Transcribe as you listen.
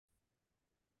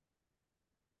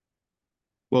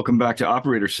Welcome back to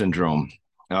Operator Syndrome.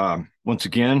 Once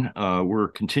again, we're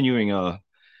continuing a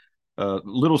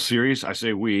little series. I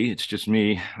say we, it's just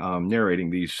me narrating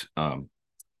these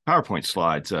PowerPoint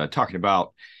slides, talking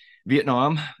about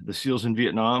Vietnam, the SEALs in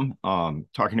Vietnam,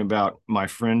 talking about my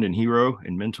friend and hero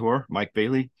and mentor, Mike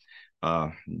Bailey.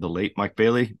 The late Mike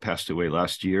Bailey passed away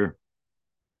last year,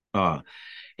 uh,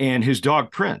 and his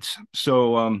dog Prince.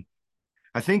 So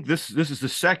I think this is the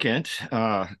second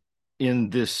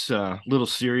in this little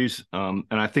series, and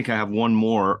I think I have one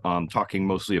more talking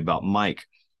mostly about Mike.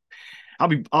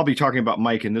 I'll be talking about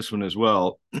Mike in this one as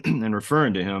well and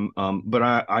referring to him. But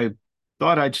I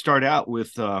thought I'd start out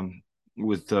with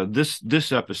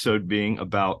this episode being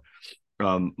about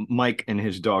Mike and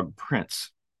his dog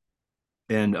Prince.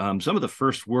 And some of the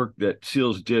first work that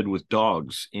SEALs did with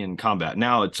dogs in combat.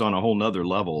 Now it's on a whole nother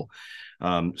level.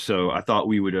 So I thought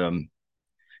we would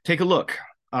take a look.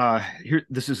 Here,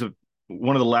 this is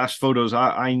one of the last photos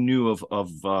I knew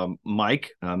of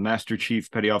Mike, Master Chief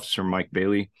Petty Officer Mike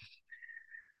Bailey,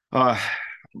 uh,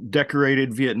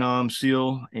 decorated Vietnam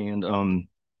SEAL, and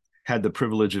had the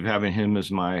privilege of having him as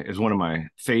one of my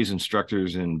phase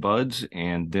instructors in Buds,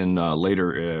 and then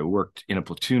later worked in a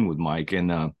platoon with Mike.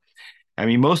 And I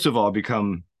mean, most of all,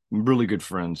 become really good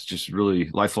friends, just really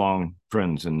lifelong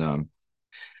friends. And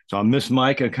so I miss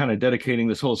Mike. I'm kind of dedicating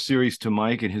this whole series to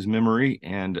Mike and his memory.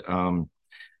 And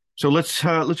so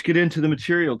let's get into the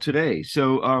material today.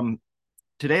 So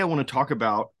today I want to talk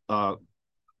about a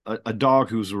dog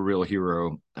who's a real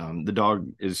hero. The dog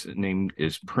is named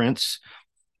is Prince.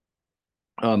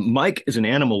 Mike is an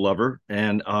animal lover,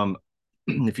 and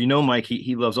if you know Mike,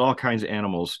 he loves all kinds of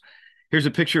animals. Here's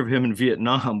a picture of him in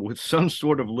Vietnam with some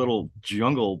sort of little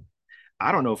jungle.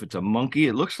 I don't know if it's a monkey.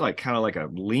 It looks like kind of like a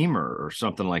lemur or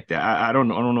something like that. I don't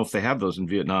know if they have those in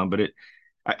Vietnam, but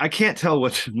I can't tell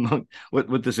what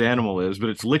this animal is, but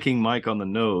it's licking Mike on the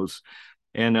nose.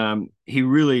 And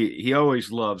he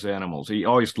always loves animals. He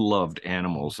always loved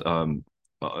animals. Ever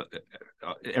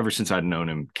since I'd known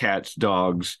him, cats,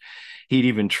 dogs. He'd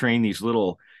even train these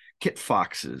little kit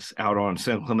foxes out on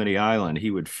San Clemente Island.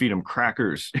 He would feed them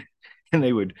crackers, and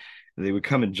they would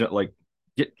come and like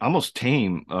get almost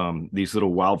tame these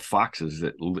little wild foxes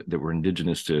that were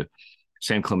indigenous to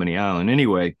San Clemente Island.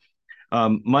 Anyway,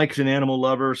 Mike's an animal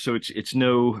lover, so it's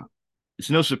no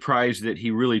surprise that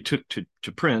he really took to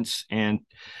Prince and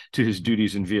to his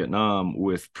duties in Vietnam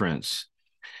with Prince.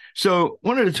 So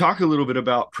wanted to talk a little bit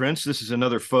about Prince. This is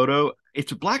another photo.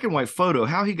 It's a black and white photo.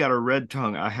 How he got a red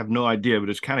tongue, I have no idea, but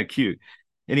it's kind of cute.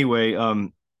 Anyway,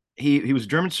 he was a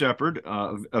German Shepherd,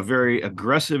 a very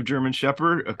aggressive German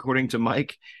Shepherd, according to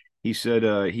Mike. He said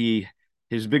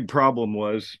his big problem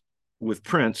was with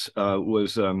Prince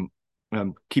was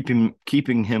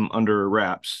keeping him under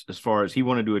wraps, as far as he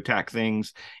wanted to attack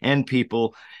things and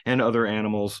people and other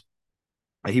animals.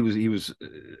 He was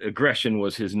aggression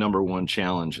was his number one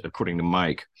challenge, according to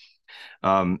Mike.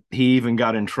 He even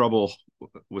got in trouble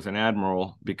with an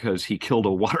admiral because he killed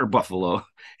a water buffalo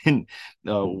in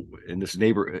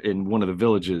in one of the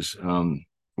villages,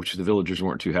 which the villagers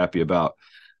weren't too happy about.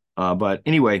 But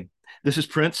anyway, this is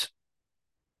Prince,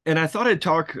 and I thought I'd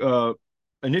talk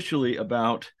initially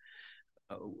about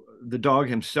the dog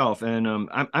himself, and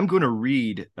I'm going to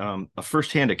read a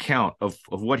firsthand account of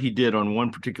what he did on one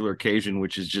particular occasion,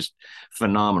 which is just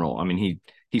phenomenal. I mean,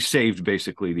 he saved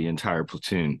basically the entire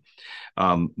platoon.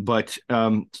 But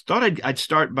thought I'd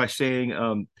start by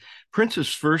saying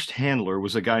Prince's first handler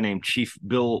was a guy named Chief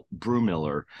Bill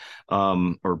Brumiller,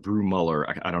 or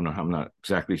Brumuller. I don't know. I'm not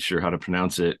exactly sure how to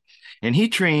pronounce it. And he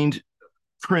trained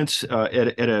Prince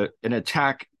at an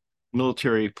attack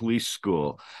military police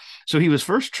school. So he was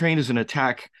first trained as an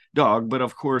attack dog, but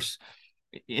of course,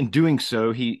 in doing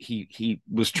so, he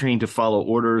was trained to follow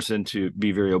orders and to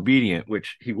be very obedient,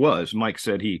 which he was. Mike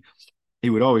said he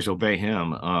would always obey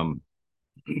him.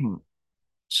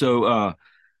 So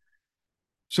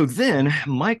so then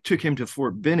Mike took him to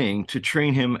Fort Benning to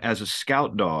train him as a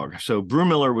scout dog. So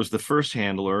Brumiller was the first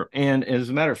handler, and as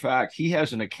a matter of fact, he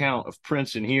has an account of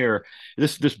Prince in here.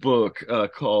 This book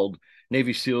called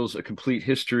Navy SEALs: A Complete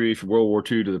History from World War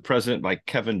II to the Present by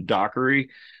Kevin Dockery. I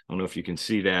don't know if you can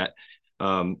see that.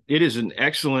 It is an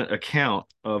excellent account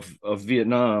of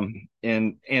Vietnam,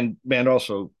 and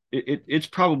also it's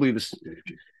probably the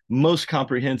most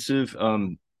comprehensive.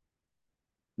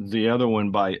 The other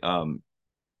one by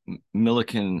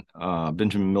Milliken,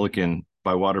 Benjamin Milliken,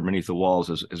 by Water Beneath the Walls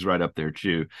is right up there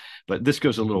too. But this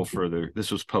goes a little further.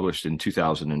 This was published in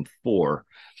 2004.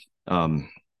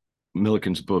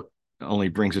 Milliken's book only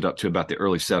brings it up to about the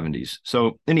early 70s.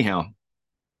 So anyhow,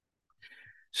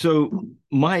 so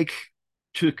Mike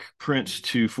took Prince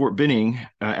to Fort Benning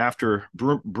after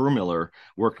Brumiller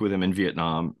worked with him in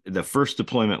Vietnam. The first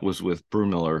deployment was with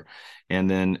Brumiller, and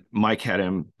then Mike had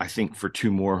him, I think, for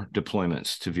two more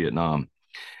deployments to Vietnam.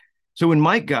 So when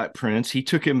Mike got Prince, he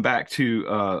took him back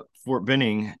to Fort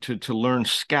Benning to learn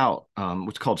scout,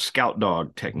 what's called scout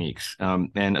dog techniques.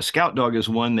 And a scout dog is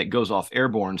one that goes off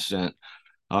airborne scent.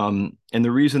 And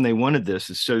the reason they wanted this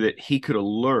is so that he could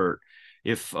alert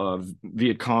if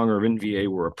Viet Cong or NVA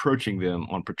were approaching them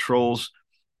on patrols.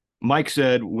 Mike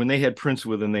said when they had Prince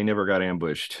with them, they never got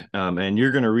ambushed. And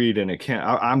you're going to read an account.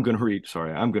 I'm going to read.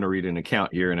 Sorry, I'm going to read an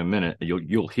account here in a minute.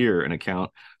 You'll hear an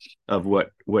account of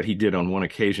what he did on one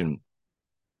occasion.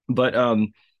 But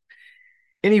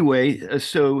anyway,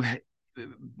 so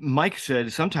Mike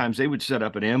said sometimes they would set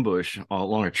up an ambush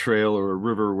along a trail or a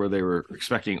river where they were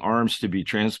expecting arms to be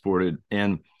transported.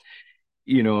 And,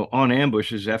 on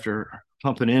ambushes after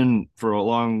pumping in for a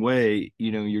long way,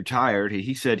 you're tired.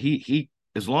 He said he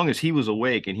as long as he was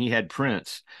awake and he had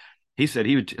Prince, he said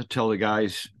he would tell the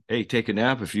guys, hey, take a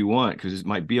nap if you want, because it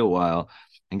might be a while.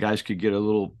 And guys could get a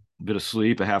little bit of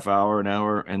sleep, a half hour, an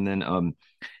hour. And then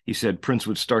he said Prince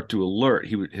would start to alert.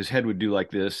 His head would do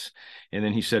like this. And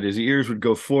then he said his ears would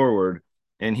go forward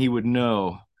and he would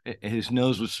know. His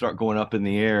nose would start going up in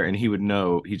the air and he would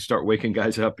know. He'd start waking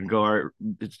guys up and go, all right,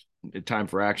 it's time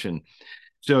for action.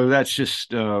 So that's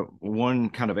just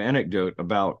one kind of anecdote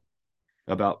about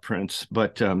Prince.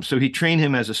 But so he trained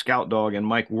him as a scout dog, and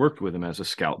Mike worked with him as a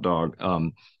scout dog,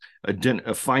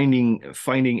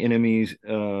 finding enemies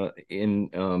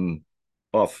in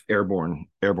off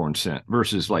airborne scent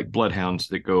versus like bloodhounds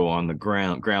that go on the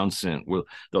ground scent.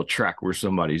 They'll track where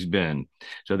somebody's been.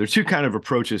 So there's two kind of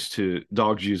approaches to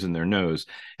dogs using their nose,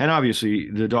 and obviously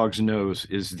the dog's nose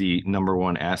is the number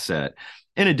one asset,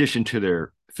 in addition to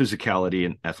their physicality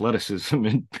and athleticism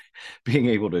and being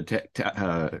able to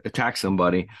attack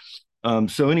somebody.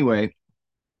 So anyway,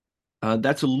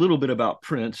 that's a little bit about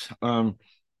Prince.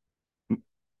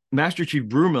 Master Chief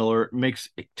Brumiller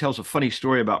tells a funny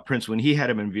story about Prince when he had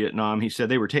him in Vietnam. He said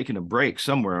they were taking a break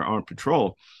somewhere on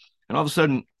patrol, and all of a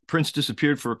sudden Prince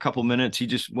disappeared for a couple minutes. He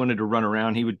just wanted to run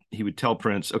around. He would tell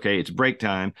Prince, "Okay, it's break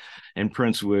time," and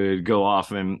Prince would go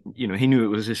off, and he knew it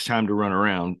was his time to run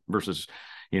around versus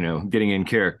getting in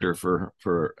character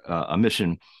for a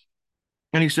mission.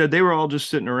 And he said they were all just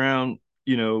sitting around,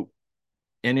 and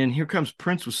then here comes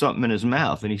Prince with something in his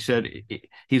mouth, and he said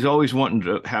he's always wanting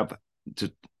to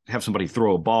have somebody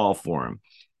throw a ball for him.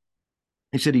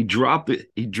 He said he dropped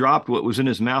what was in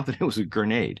his mouth, and it was a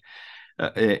grenade.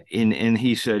 And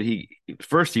he said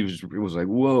first he was like,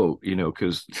 whoa,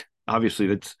 because obviously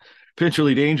that's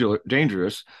potentially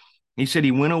dangerous. He said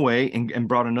he went away and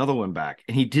brought another one back,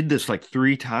 and he did this like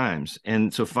 3 times.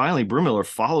 And so finally Brumiller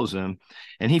follows him,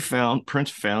 and Prince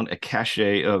found a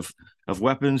cache of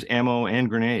weapons, ammo, and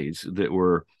grenades that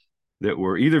were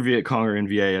either Viet Cong or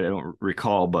NVA. I don't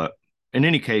recall, but in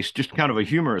any case, just kind of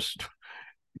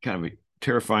a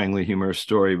terrifyingly humorous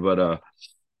story. But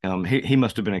he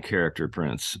must have been a character,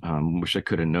 Prince. Wish I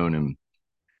could have known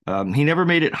him. He never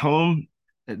made it home.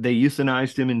 They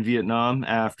euthanized him in Vietnam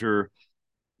after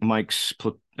Mike's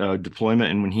deployment,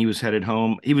 and when he was headed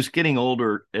home, he was getting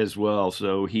older as well.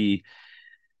 So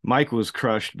Mike was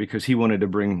crushed because he wanted to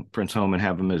bring Prince home and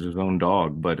have him as his own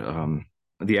dog, but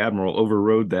the Admiral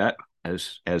overrode that,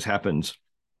 as happens.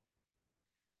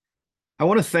 I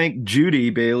want to thank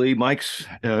Judy Bailey, Mike's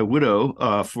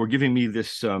widow, for giving me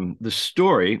this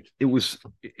story. It was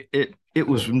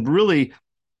really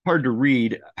hard to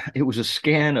read. It was a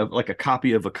scan of like a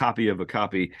copy of a copy of a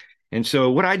copy. And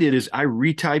so what I did is I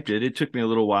retyped it. It took me a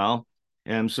little while.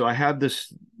 And so I have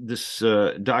this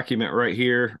document right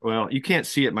here. Well, you can't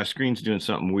see it. My screen's doing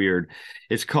something weird.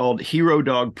 It's called Hero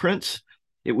Dog Prince.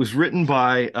 It was written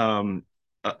by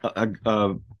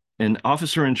an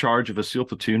officer in charge of a SEAL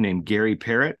platoon named Gary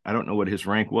Parrott. I don't know what his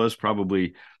rank was,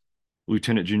 probably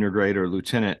lieutenant, junior grade, or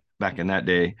lieutenant back in that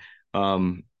day.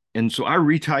 And so I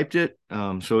retyped it.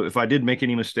 So if I did make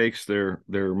any mistakes, they're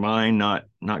mine,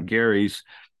 not Gary's.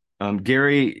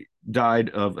 Gary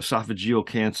died of esophageal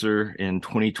cancer in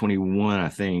 2021, I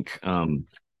think.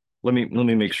 Let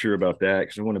me make sure about that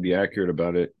because I want to be accurate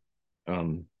about it.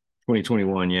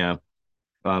 2021, yeah.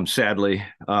 Sadly,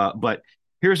 but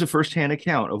here's a firsthand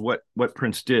account of what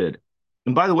Prince did.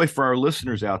 And by the way, for our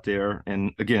listeners out there,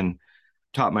 and again,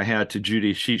 top my hat to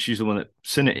Judy. She's the one that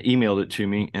emailed it to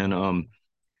me, and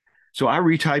so I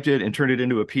retyped it and turned it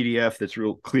into a PDF that's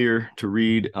real clear to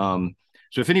read.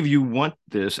 So if any of you want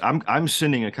this, I'm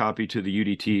sending a copy to the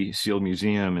UDT SEAL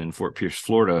Museum in Fort Pierce,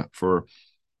 Florida, for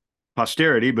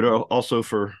posterity, but also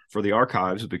for the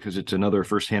archives, because it's another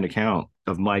firsthand account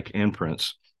of Mike and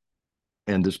Prince.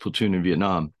 and this platoon in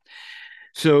Vietnam.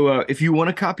 So if you want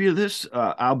a copy of this,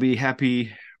 I'll be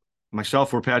happy,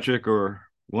 myself or Patrick or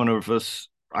one of us,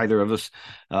 either of us,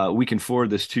 we can forward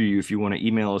this to you. If you want to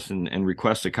email us and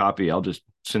request a copy, I'll just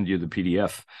send you the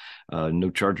PDF, no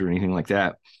charge or anything like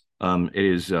that. It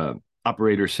is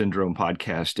operator syndrome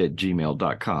podcast at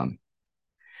gmail.com.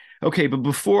 Okay, but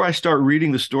before I start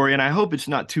reading the story, and I hope it's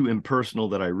not too impersonal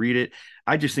that I read it,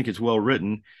 I just think it's well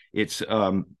written. It's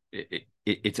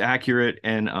accurate,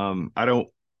 and I don't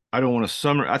want to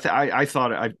summarize. I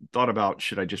thought about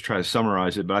should I just try to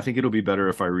summarize it, but I think it'll be better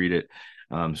if I read it.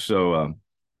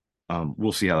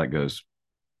 We'll see how that goes.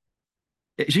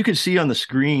 As you can see on the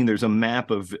screen, there's a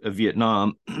map of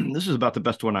Vietnam. This is about the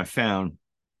best one I found.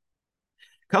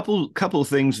 Couple of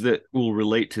things that will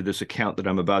relate to this account that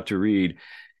I'm about to read.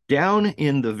 Down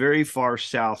in the very far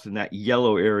south, in that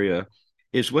yellow area,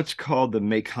 is what's called the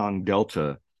Mekong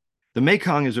Delta. The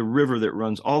Mekong is a river that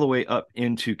runs all the way up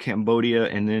into Cambodia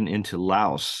and then into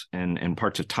Laos and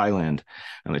parts of Thailand.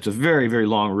 It's a very, very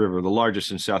long river, the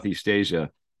largest in Southeast Asia.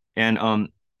 And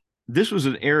this was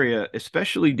an area,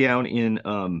 especially down in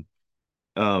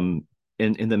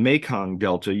the Mekong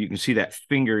Delta. You can see that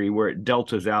finger where it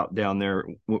deltas out down there,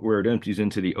 where it empties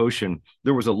into the ocean.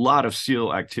 There was a lot of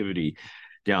SEAL activity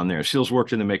down there. SEALs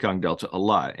worked in the Mekong Delta a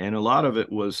lot, and a lot of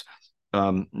it was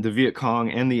the Viet Cong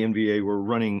and the NVA were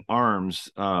running arms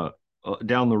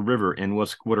down the river in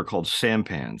what are called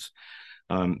sampans.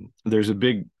 There's a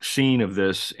big scene of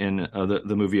this in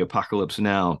the movie Apocalypse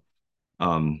Now.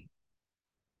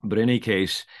 But in any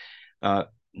case,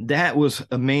 that was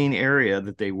a main area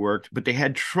that they worked, but they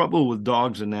had trouble with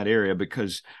dogs in that area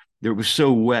because it was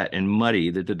so wet and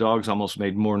muddy that the dogs almost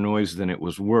made more noise than it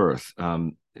was worth.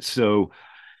 So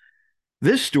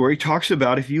this story talks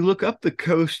about, if you look up the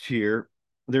coast here,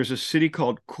 there's a city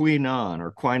called Quy Nhon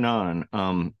or Quy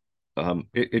Nhon.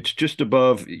 It's just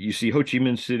above. You see Ho Chi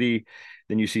Minh City,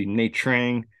 then you see Nha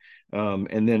Trang,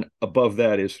 and then above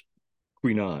that is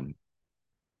Quy Nhon.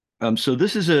 So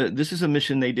this is a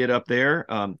mission they did up there.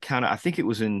 Kind of, I think it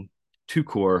was in 2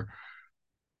 or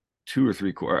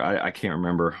 3 corps. I can't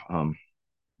remember.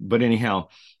 But anyhow,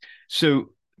 so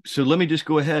let me just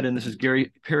go ahead, and this is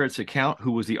Gary Parrott's account,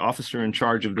 who was the officer in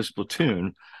charge of this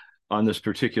platoon on this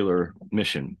particular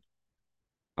mission.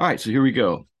 All right, so here we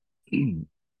go.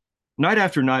 Night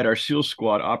after night, our SEAL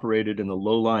squad operated in the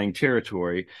low-lying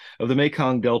territory of the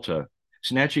Mekong Delta,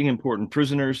 snatching important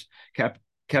prisoners,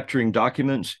 capturing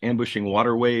documents, ambushing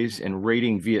waterways, and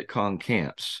raiding Viet Cong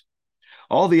camps.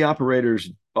 All the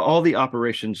operations,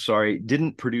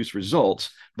 didn't produce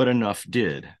results, but enough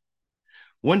did.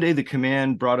 One day, the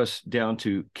command brought us down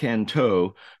to Can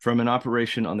Tho from an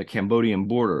operation on the Cambodian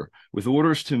border, with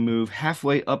orders to move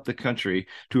halfway up the country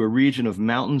to a region of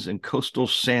mountains and coastal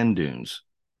sand dunes.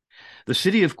 The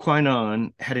city of Quy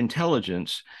Nhon had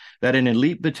intelligence that an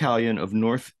elite battalion of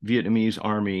North Vietnamese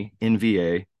Army,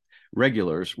 NVA,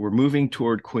 regulars were moving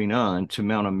toward Quy Nhon to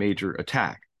mount a major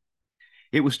attack.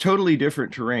 It was totally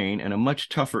different terrain and a much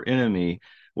tougher enemy.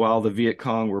 While the Viet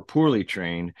Cong were poorly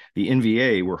trained, the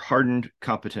NVA were hardened,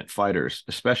 competent fighters,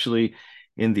 especially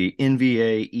in the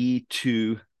NVA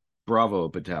E2 Bravo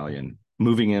Battalion,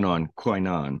 moving in on Quy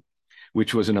Nhon,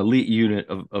 which was an elite unit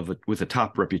with a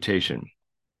top reputation.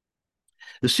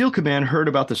 The SEAL Command heard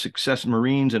about the success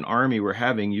Marines and Army were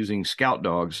having using scout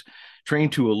dogs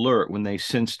trained to alert when they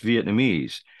sensed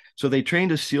Vietnamese. So they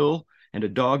trained a SEAL and a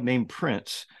dog named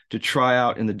Prince to try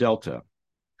out in the Delta.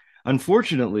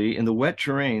 Unfortunately, in the wet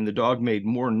terrain, the dog made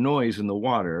more noise in the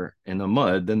water and the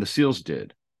mud than the SEALs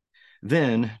did.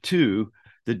 Then, too,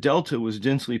 the Delta was a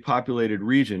densely populated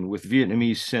region with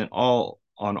Vietnamese sent on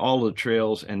all the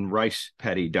trails and rice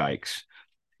paddy dikes.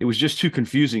 It was just too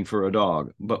confusing for a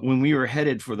dog. But when we were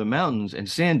headed for the mountains and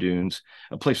sand dunes,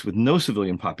 a place with no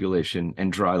civilian population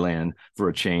and dry land for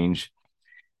a change,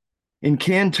 in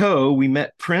Can Tho, we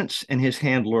met Prince and his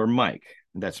handler, Mike.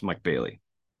 That's Mike Bailey.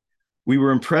 We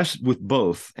were impressed with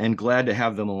both and glad to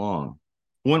have them along.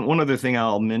 One other thing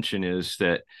I'll mention is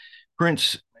that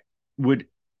Prince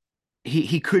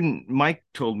he couldn't, Mike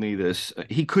told me this,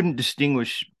 he couldn't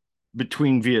distinguish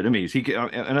between Vietnamese.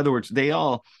 In other words, they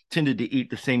all tended to eat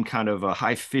the same kind of a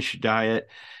high fish diet.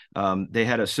 They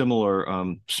had a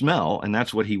similar smell, and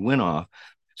that's what he went off.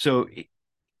 So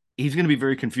he's going to be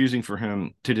very confusing for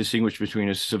him to distinguish between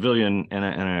a civilian and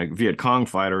a Viet Cong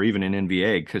fighter, or even an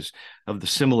NVA, because of the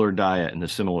similar diet and the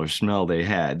similar smell they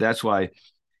had. That's why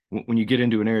when you get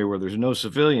into an area where there's no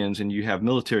civilians and you have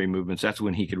military movements, that's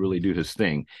when he could really do his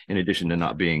thing, in addition to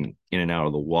not being in and out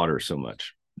of the water so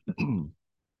much.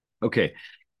 Okay,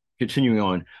 continuing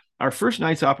on. Our first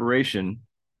night's operation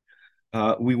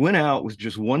We went out with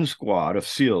just one squad of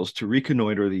SEALs to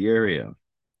reconnoiter the area.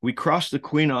 We crossed the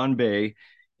Queen Anne Bay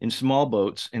in small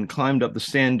boats and climbed up the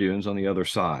sand dunes on the other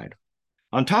side.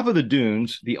 On top of the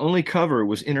dunes, the only cover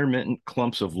was intermittent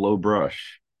clumps of low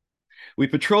brush. We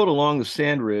patrolled along the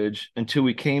sand ridge until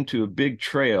we came to a big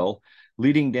trail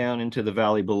leading down into the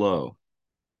valley below.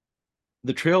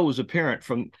 The trail was apparent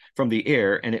from the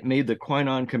air, and it made the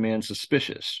Quainon command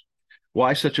suspicious.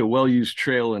 Why such a well-used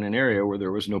trail in an area where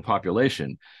there was no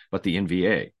population but the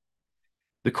NVA?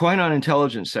 The Quainon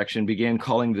intelligence section began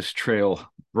calling this trail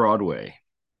Broadway.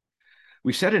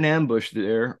 We set an ambush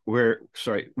where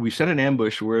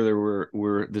there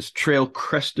where this trail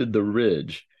crested the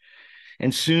ridge,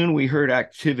 and soon we heard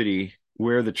activity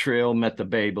where the trail met the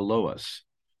bay below us.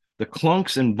 The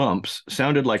clunks and bumps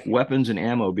sounded like weapons and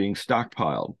ammo being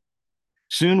stockpiled.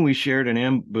 Soon we shared an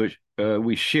ambush.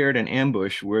 We shared an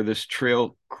ambush where this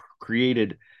trail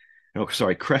crested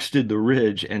the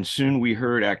ridge, and soon we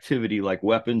heard activity like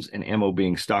weapons and ammo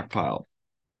being stockpiled.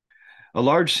 A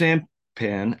large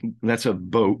sampan, that's a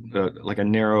boat, like a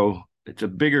narrow, it's a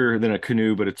bigger than a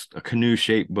canoe, but it's a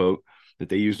canoe-shaped boat that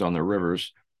they used on the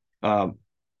rivers. A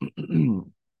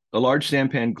large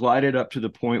sampan glided up to the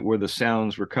point where the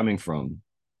sounds were coming from.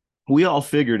 We all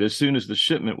figured as soon as the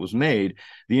shipment was made,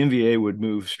 the NVA would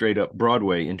move straight up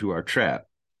Broadway into our trap.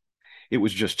 It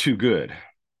was just too good.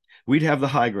 We'd have the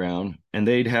high ground, and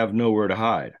they'd have nowhere to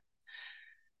hide.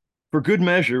 For good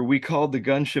measure, we called the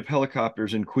gunship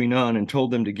helicopters in Queen Anne and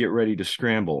told them to get ready to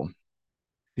scramble.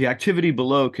 The activity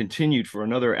below continued for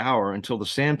another hour until the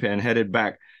sampan headed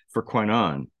back for Queen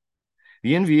Anne.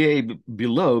 The NVA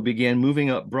below began moving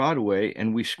up Broadway,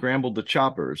 and we scrambled the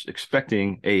choppers,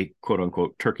 expecting a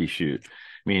quote-unquote turkey shoot,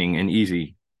 meaning an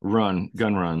easy gun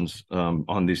runs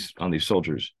on these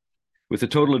soldiers, with a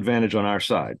total advantage on our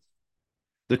side.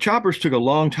 The choppers took a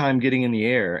long time getting in the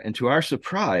air, and to our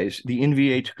surprise, the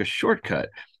NVA took a shortcut,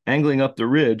 angling up the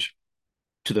ridge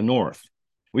to the north.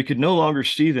 We could no longer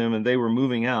see them, and they were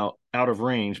moving out of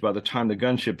range by the time the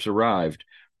gunships arrived,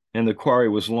 and the quarry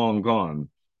was long gone,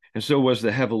 and so was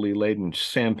the heavily laden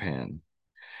sampan.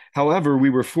 However, we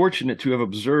were fortunate to have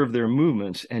observed their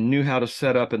movements and knew how to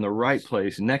set up in the right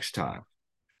place next time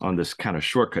on this kind of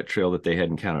shortcut trail that they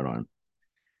hadn't counted on.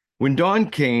 When dawn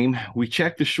came, we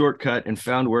checked the shortcut and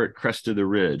found where it crested the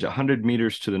ridge, 100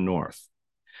 meters to the north.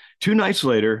 2 nights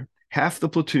later, half the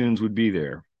platoons would be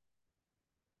there.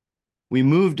 We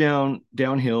moved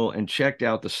downhill and checked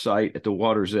out the site at the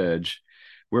water's edge,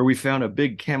 where we found a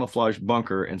big camouflage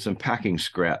bunker and some packing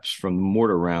scraps from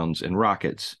mortar rounds and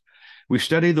rockets. We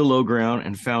studied the low ground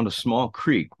and found a small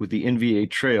creek with the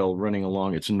NVA trail running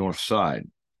along its north side.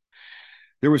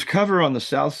 There was cover on the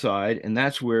south side, and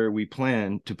that's where we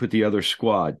planned to put the other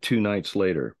squad 2 nights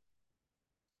later.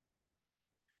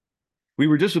 We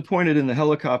were disappointed in the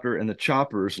helicopter and the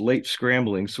choppers late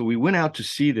scrambling, so we went out to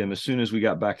see them as soon as we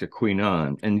got back to Queen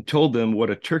Anne and told them what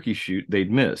a turkey shoot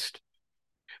they'd missed.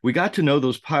 We got to know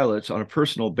those pilots on a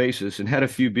personal basis and had a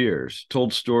few beers,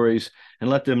 told stories, and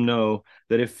let them know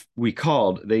that if we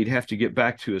called, they'd have to get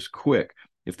back to us quick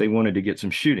if they wanted to get some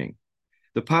shooting.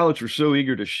 The pilots were so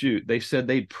eager to shoot, they said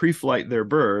they'd pre-flight their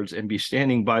birds and be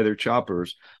standing by their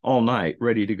choppers all night,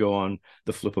 ready to go on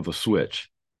the flip of a switch.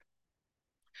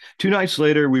 2 nights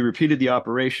later, we repeated the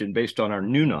operation based on our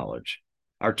new knowledge.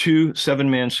 Our 2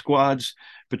 7-man squads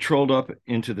patrolled up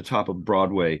into the top of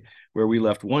Broadway, where we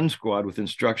left one squad with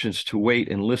instructions to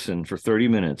wait and listen for 30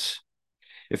 minutes.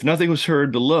 If nothing was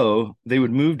heard below, they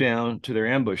would move down to their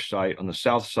ambush site on the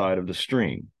south side of the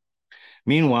stream.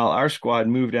 Meanwhile, our squad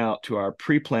moved out to our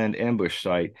pre-planned ambush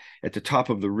site at the top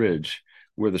of the ridge,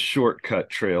 where the shortcut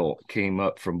trail came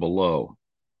up from below.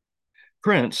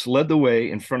 Prince led the way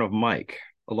in front of Mike,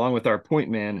 along with our point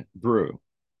man, Brew.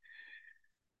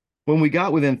 When we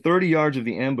got within 30 yards of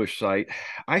the ambush site,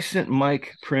 I sent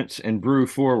Mike, Prince, and Brew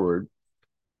forward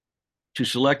to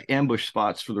select ambush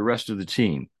spots for the rest of the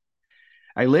team.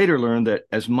 I later learned that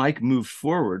as Mike moved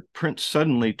forward, Prince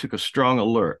suddenly took a strong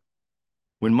alert.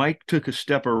 When Mike took a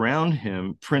step around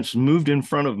him, Prince moved in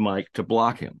front of Mike to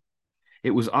block him.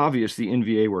 It was obvious the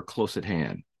NVA were close at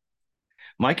hand.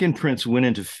 Mike and Prince went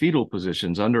into fetal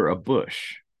positions under a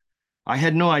bush. I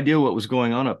had no idea what was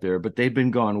going on up there, but they'd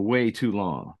been gone way too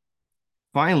long.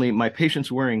 Finally, my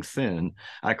patience wearing thin,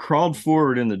 I crawled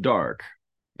forward in the dark.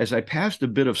 As I passed a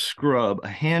bit of scrub, a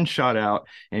hand shot out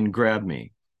and grabbed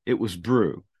me. It was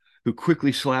Brew, who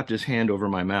quickly slapped his hand over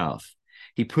my mouth.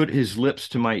 He put his lips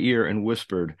to my ear and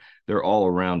whispered, "They're all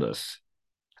around us."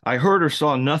 I heard or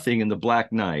saw nothing in the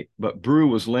black night, but Brew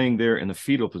was laying there in the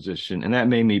fetal position, and that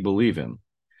made me believe him.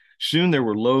 Soon there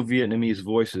were low Vietnamese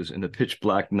voices in the pitch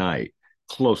black night,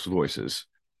 close voices.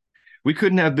 We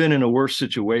couldn't have been in a worse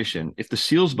situation. If the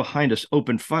SEALs behind us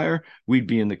opened fire, we'd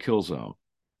be in the kill zone.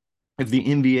 If the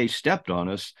NBA stepped on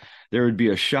us, there would be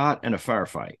a shot and a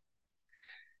firefight.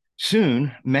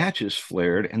 Soon, matches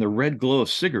flared and the red glow of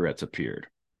cigarettes appeared.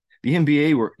 The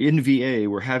NVA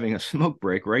were having a smoke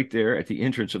break right there at the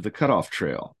entrance of the cutoff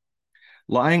trail.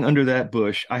 Lying under that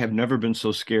bush, I have never been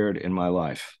so scared in my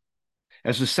life.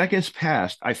 As the seconds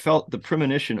passed, I felt the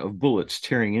premonition of bullets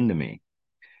tearing into me.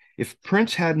 If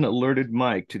Prince hadn't alerted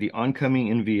Mike to the oncoming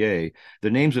NVA,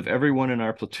 the names of everyone in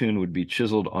our platoon would be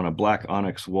chiseled on a black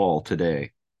onyx wall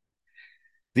today.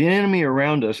 The enemy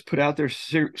around us put out their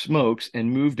smokes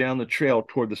and moved down the trail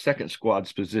toward the second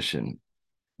squad's position.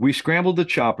 We scrambled the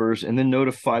choppers and then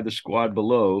notified the squad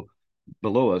below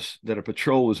us that a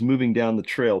patrol was moving down the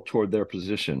trail toward their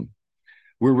position.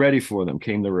 "We're ready for them,"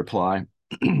 came the reply.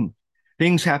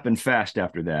 Things happened fast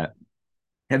after that.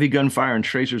 Heavy gunfire and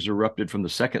tracers erupted from the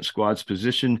second squad's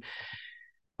position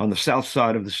on the south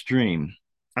side of the stream.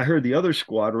 I heard the other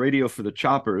squad radio for the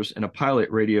choppers, and a pilot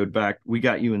radioed back, "We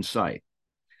got you in sight."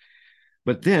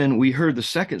 But then we heard the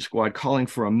second squad calling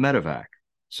for a medevac.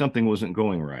 Something wasn't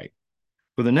going right.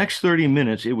 For the next 30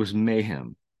 minutes, it was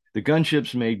mayhem. The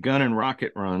gunships made gun and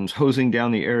rocket runs, hosing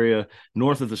down the area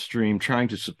north of the stream, trying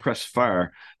to suppress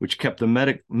fire, which kept the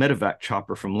medevac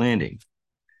chopper from landing.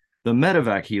 The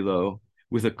medevac helo,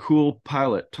 with a cool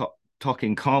pilot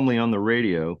talking calmly on the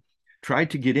radio, tried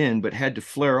to get in but had to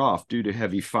flare off due to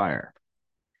heavy fire.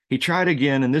 He tried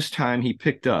again, and this time he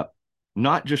picked up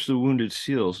not just the wounded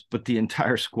SEALs, but the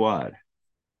entire squad.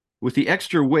 With the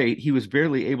extra weight, he was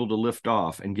barely able to lift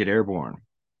off and get airborne.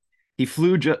 He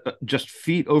flew just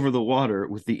feet over the water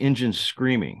with the engines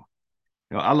screaming.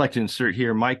 Now, I'd like to insert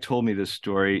here, Mike told me this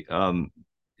story,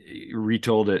 he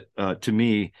retold it to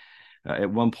me at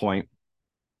one point,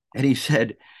 and he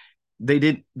said they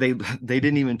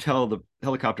didn't even tell the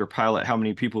helicopter pilot how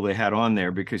many people they had on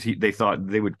there because they thought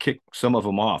they would kick some of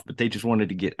them off, but they just wanted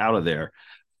to get out of there.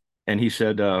 And he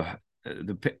said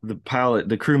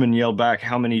the crewman yelled back,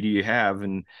 "How many do you have?"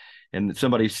 And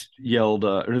somebody yelled,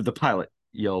 or the pilot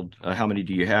yelled, "How many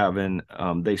do you have?" And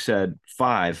they said,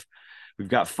 "5. We've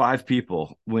got 5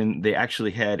 people," when they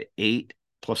actually had 8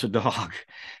 plus a dog,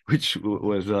 which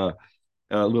was a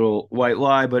little white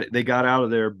lie, but they got out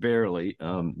of there barely.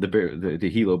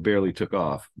 The helo barely took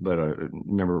off. But I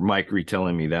remember Mike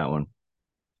retelling me that one.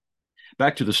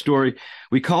 Back to the story,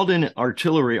 we called in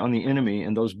artillery on the enemy,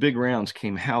 and those big rounds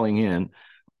came howling in.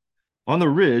 On the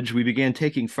ridge, we began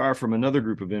taking fire from another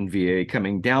group of NVA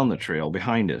coming down the trail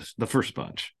behind us, the first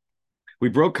bunch. We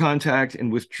broke contact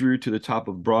and withdrew to the top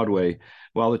of Broadway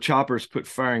while the choppers put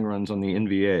firing runs on the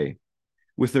NVA.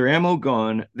 With their ammo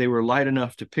gone, they were light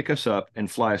enough to pick us up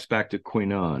and fly us back to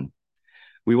Queenan.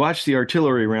 We watched the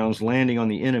artillery rounds landing on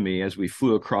the enemy as we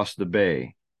flew across the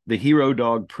bay, the hero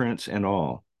dog Prince and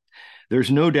all. There's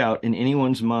no doubt in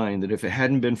anyone's mind that if it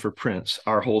hadn't been for Prince,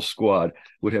 our whole squad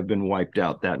would have been wiped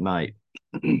out that night.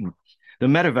 The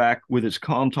medevac, with its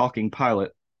calm talking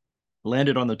pilot,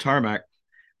 landed on the tarmac,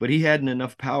 but he hadn't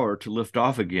enough power to lift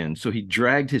off again, so he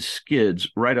dragged his skids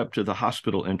right up to the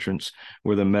hospital entrance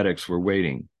where the medics were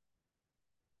waiting.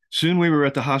 Soon we were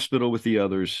at the hospital with the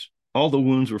others. All the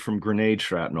wounds were from grenade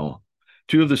shrapnel.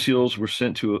 2 of the SEALs were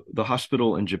sent to the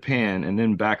hospital in Japan and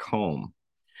then back home.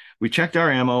 We checked our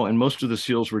ammo, and most of the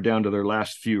SEALs were down to their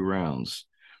last few rounds.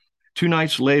 2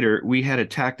 nights later, we had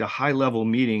attacked a high-level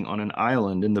meeting on an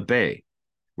island in the bay,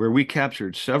 where we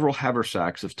captured several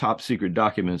haversacks of top-secret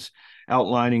documents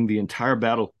outlining the entire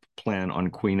battle plan on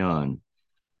Queenan.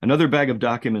 Another bag of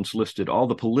documents listed all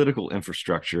the political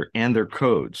infrastructure and their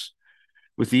codes.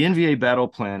 With the NVA battle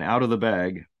plan out of the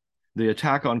bag, the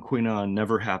attack on Queenan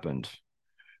never happened.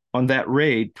 On that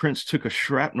raid, Prince took a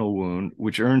shrapnel wound,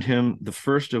 which earned him the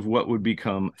first of what would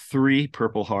become 3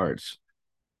 Purple Hearts.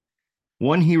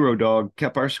 One hero dog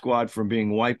kept our squad from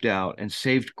being wiped out and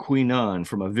saved Queenan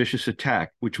from a vicious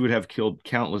attack, which would have killed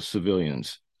countless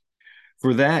civilians.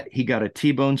 For that, he got a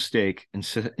T-bone steak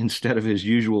instead of his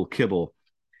usual kibble,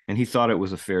 and he thought it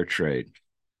was a fair trade.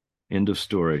 End of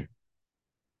story.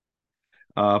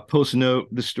 Post note,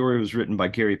 this story was written by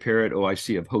Gary Parrott,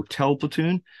 OIC of Hotel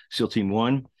Platoon, SEAL Team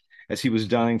 1, as he was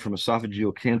dying from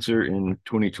esophageal cancer in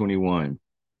 2021.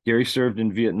 Gary served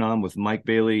in Vietnam with Mike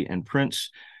Bailey and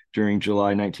Prince during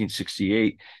July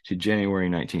 1968 to January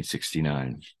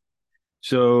 1969.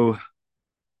 So,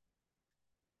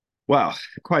 wow,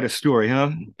 quite a story,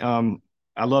 huh?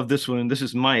 I love this one. This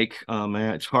is Mike.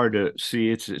 It's hard to see.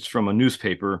 It's from a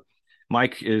newspaper.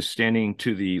 Mike is standing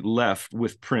to the left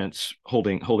with Prince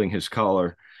holding his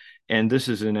collar. And this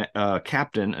is a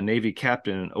captain, a Navy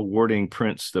captain, awarding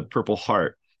Prince the Purple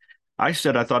Heart. I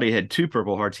said I thought he had two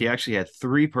Purple Hearts. He actually had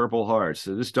three Purple Hearts.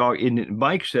 So this dog, and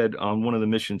Mike said on one of the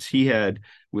missions he had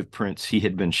with Prince, he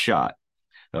had been shot.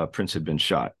 Prince had been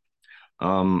shot,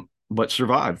 but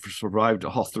survived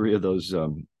all three of those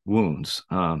wounds.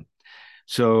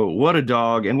 So what a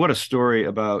dog, and what a story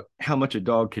about how much a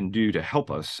dog can do to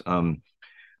help us.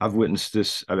 I've witnessed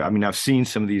this. I mean, I've seen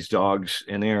some of these dogs,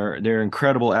 and they're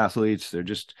incredible athletes. They're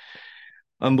just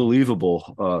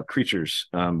unbelievable creatures.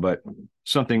 But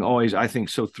something always, I think,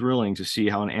 so thrilling to see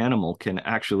how an animal can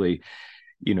actually,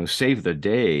 save the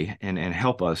day and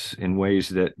help us in ways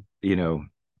that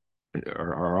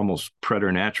are almost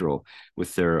preternatural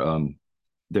with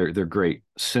their great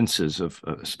senses of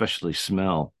especially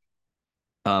smell.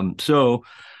 So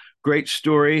great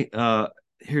story.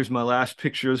 Here's my last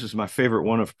picture. This is my favorite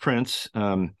one of Prince.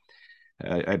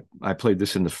 I played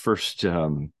this in the first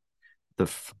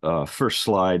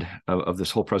slide of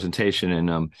this whole presentation,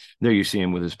 and there you see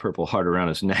him with his purple heart around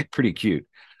his neck. Pretty cute.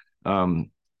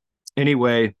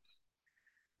 Anyway,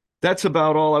 that's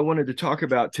about all I wanted to talk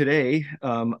about today.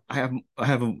 I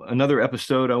have another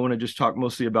episode. I want to just talk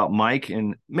mostly about Mike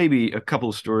and maybe a couple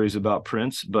of stories about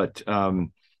Prince, but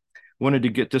wanted to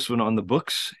get this one on the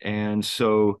books. And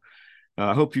so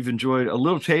I hope you've enjoyed a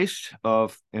little taste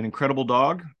of an incredible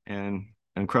dog and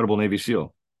an incredible Navy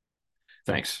SEAL.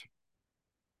 Thanks.